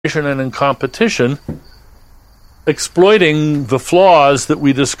and in competition, exploiting the flaws that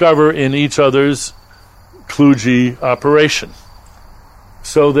we discover in each other's kludgy operation.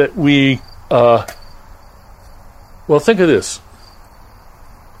 So that we, well, think of this.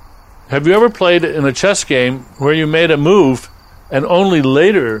 Have you ever played in a chess game where you made a move and only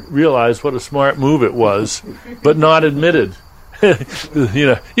later realized what a smart move it was, but not admitted?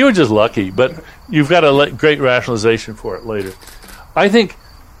 You were just lucky, but you've got a great rationalization for it later. I think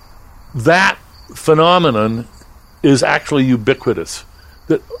that phenomenon is actually ubiquitous.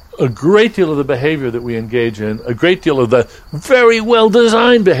 That a great deal of the behavior that we engage in, a great deal of the very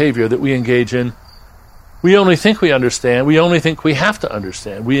well-designed behavior that we engage in, we only think we understand, we only think we have to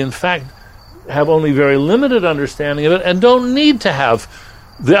understand. We, in fact, have only very limited understanding of it and don't need to have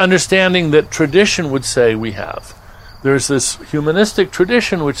the understanding that tradition would say we have. There's this humanistic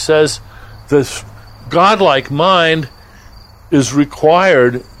tradition which says this godlike mind is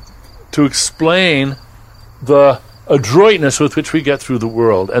required to explain the adroitness with which we get through the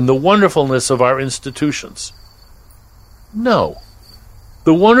world and the wonderfulness of our institutions. No.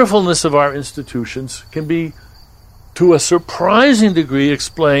 The wonderfulness of our institutions can be, to a surprising degree,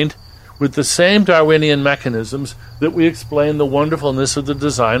 explained with the same Darwinian mechanisms that we explain the wonderfulness of the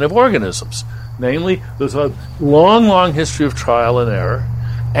design of organisms. Namely, there's a long, long history of trial and error,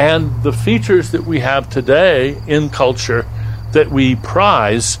 and the features that we have today in culture that we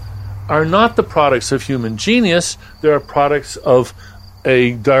prize are not the products of human genius. They are products of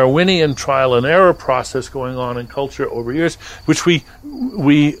a Darwinian trial and error process going on in culture over years, which we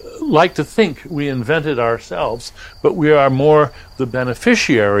like to think we invented ourselves, but we are more the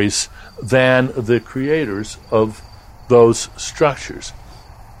beneficiaries than the creators of those structures.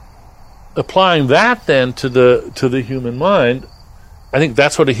 Applying that then to the human mind, I think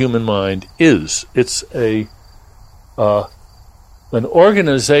that's what a human mind is. It's an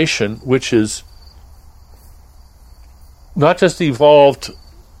organization which is not just evolved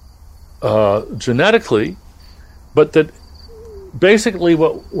genetically, but that basically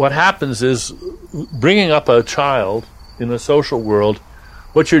what happens is, bringing up a child in a social world,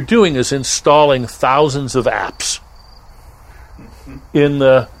 what you're doing is installing thousands of apps and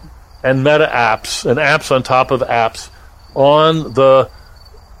meta apps and apps on top of apps on the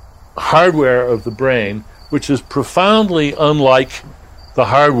hardware of the brain, which is profoundly unlike the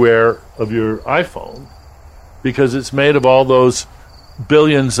hardware of your iPhone, because it's made of all those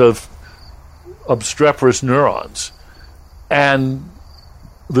billions of obstreperous neurons. And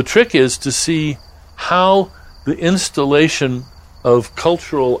the trick is to see how the installation of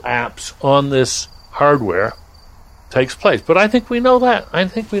cultural apps on this hardware takes place. But I think we know that. I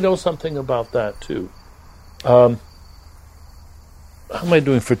think we know something about that too. How am I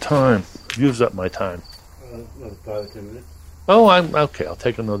doing for time? I've used up my time. Another 5 or 10 minutes. Oh, I'm okay. I'll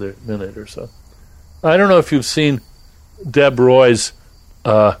take another minute or so. I don't know if you've seen Deb Roy's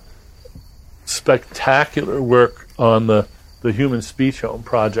spectacular work on the Human Speech Home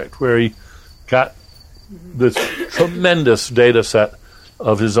Project, where he got this tremendous data set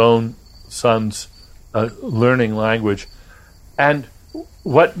of his own son's learning language. And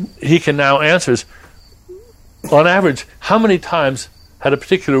what he can now answer is, on average, how many times had a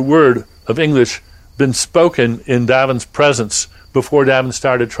particular word of English been spoken in Davin's presence before Davin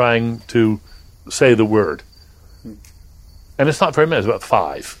started trying to say the word? And it's not very many, it's about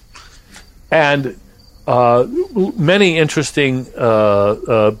 5. And many interesting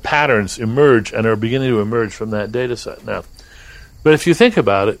patterns emerge and are beginning to emerge from that data set now. But if you think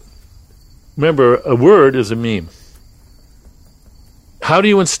about it, remember, a word is a meme. How do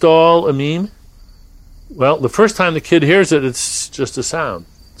you install a meme? Well, the first time the kid hears it, it's just a sound.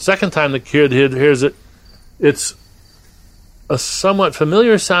 Second time the kid hears it, it's a somewhat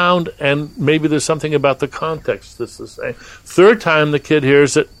familiar sound, and maybe there's something about the context that's the same. Third time the kid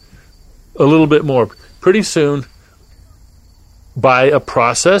hears it, a little bit more. Pretty soon, by a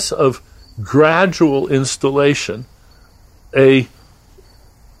process of gradual installation, a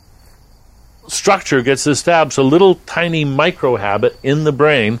structure gets established, a little tiny micro-habit in the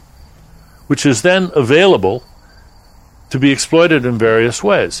brain, which is then available to be exploited in various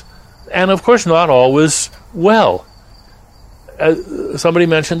ways. And of course, not always well. Somebody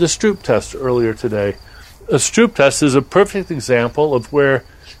mentioned the Stroop test earlier today. A Stroop test is a perfect example of where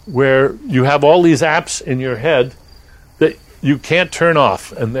you have all these apps in your head that you can't turn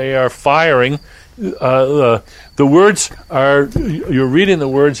off, and they are firing. The words are, you're reading the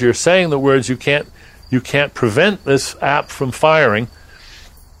words, you're saying the words, you can't prevent this app from firing.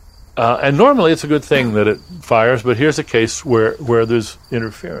 And normally it's a good thing that it fires, but here's a case where there's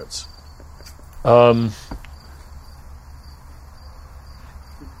interference.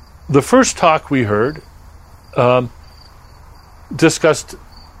 the first talk we heard discussed,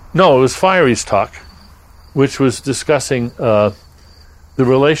 no, it was Fiery's talk, which was discussing the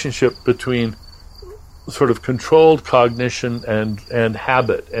relationship between sort of controlled cognition and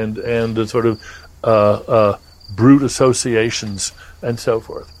habit and the sort of brute associations and so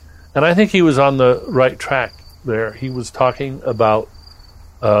forth. And I think he was on the right track there. He was talking about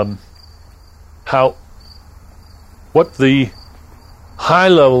what the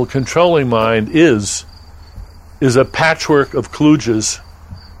high-level controlling mind is a patchwork of kludges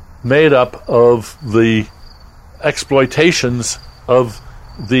made up of the exploitations of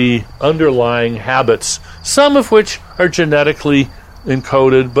the underlying habits, some of which are genetically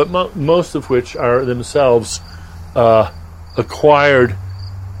encoded, but most of which are themselves acquired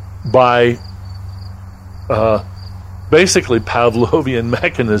by basically Pavlovian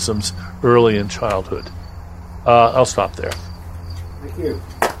mechanisms early in childhood. I'll stop there. Thank you.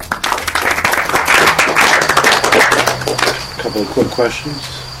 A couple of quick questions.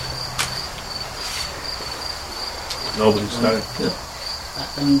 Nobody's started.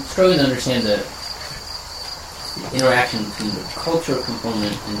 I'm struggling to understand the interaction between the cultural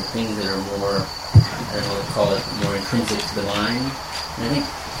component and the things that are more, I don't know what to call it, more intrinsic to the mind. And I think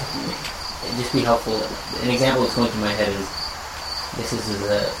it'd just be helpful. An example that's going through my head is, this is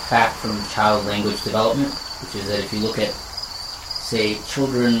a fact from child language development, which is that if you look at, say,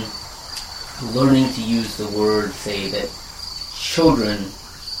 children learning to use the word, say, that children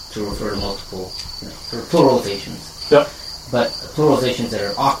to refer to multiple, for pluralizations. Yep. But pluralizations that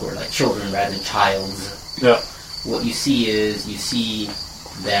are awkward, like children rather than childs. Yeah. What you see is,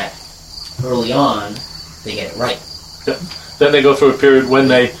 that early on, they get it right. Yeah. Then they go through a period when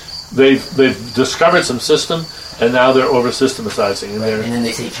they've discovered some system, and now they're over systematizing, and And then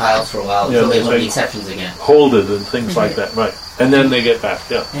they say child for a while until they learn the exceptions again. Hold it and things like that, right? And then they get back.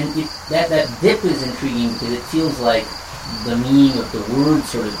 Yeah. And that dip is intriguing because it feels like the meaning of the word,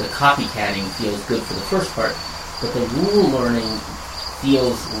 sort of the copycatting, feels good for the first part, but the rule learning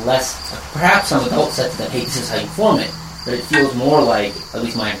feels less. Perhaps some adult sets that, hey, this is how you form it, but it feels more like, at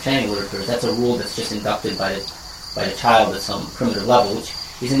least my understanding of literature, that's a rule that's just inducted by the child at some primitive level, which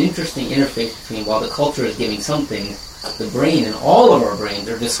is an interesting interface between, while the culture is giving some things, the brain and all of our brains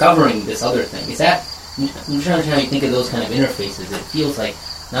are discovering this other thing. Is that, I'm trying to understand how you think of those kind of interfaces. It feels like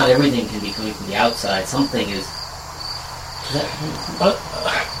not everything can be coming from the outside. Something is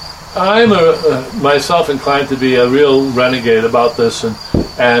I'm myself inclined to be a real renegade about this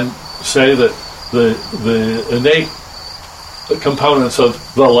and say that the innate components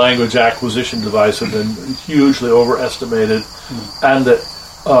of the language acquisition device have been hugely overestimated, and that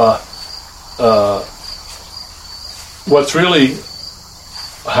what's really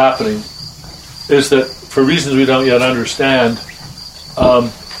happening is that, for reasons we don't yet understand,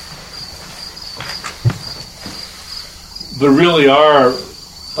 there really are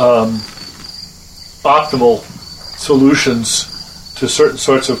optimal solutions to certain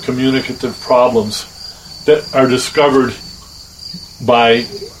sorts of communicative problems that are discovered by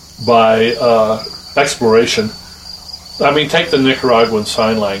exploration. I mean, take the Nicaraguan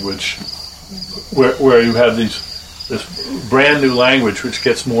Sign Language, where you have this brand new language which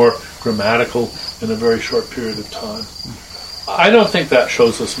gets more grammatical in a very short period of time. I don't think that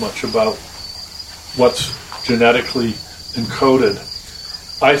shows us much about what's genetically encoded.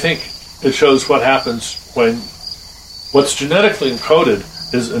 I think it shows what happens when what's genetically encoded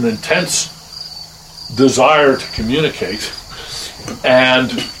is an intense desire to communicate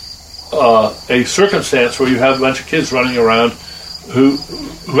and a circumstance where you have a bunch of kids running around who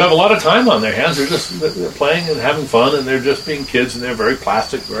have a lot of time on their hands. They're playing and having fun, and they're just being kids, and they're very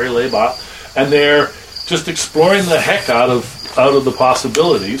plastic, very laid-back, and they're just exploring the heck out of the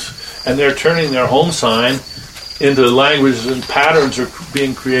possibilities, and they're turning their home sign into languages, and patterns are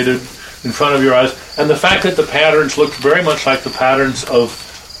being created in front of your eyes. And the fact that the patterns look very much like the patterns of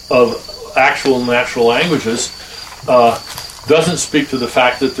actual natural languages doesn't speak to the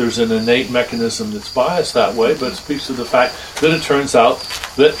fact that there's an innate mechanism that's biased that way, but it speaks to the fact that it turns out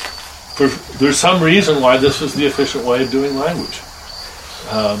that there's some reason why this is the efficient way of doing language.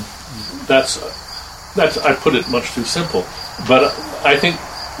 That's I put it much too simple, but I think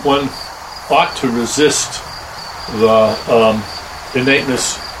one ought to resist the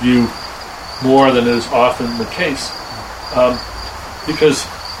innateness view more than is often the case, because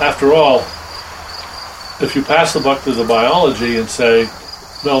after all, if you pass the buck to the biology and say,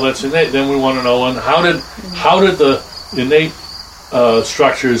 no, that's innate, then we want to know, and how did the innate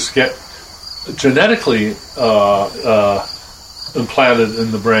structures get genetically implanted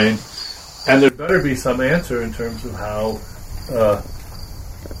in the brain? And there better be some answer in terms of how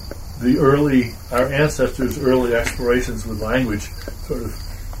our ancestors' early explorations with language sort of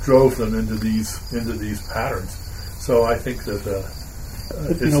drove them into these patterns. So I think that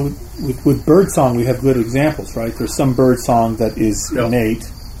with bird song, we have good examples, right? There's some bird song that is innate,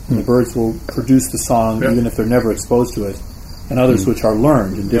 and the birds will produce the song even if they're never exposed to it, and others which are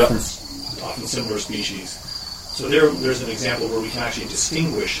learned in different, often similar species. So there's an example where we can actually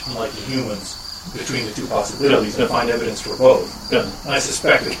distinguish, unlike the humans, between the two possibilities and find evidence for both. Yeah. And I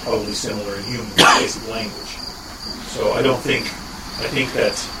suspect it's probably similar in humans, basic language. So I think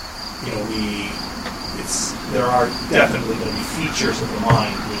that, there are definitely going to be features of the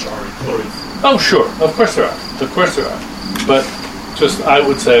mind which are encoded. Oh, sure. Of course there are. But just, I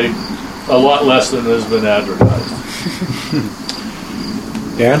would say, a lot less than has been advertised.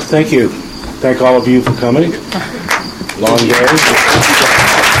 Dan, thank you. Thank all of you for coming. Long day.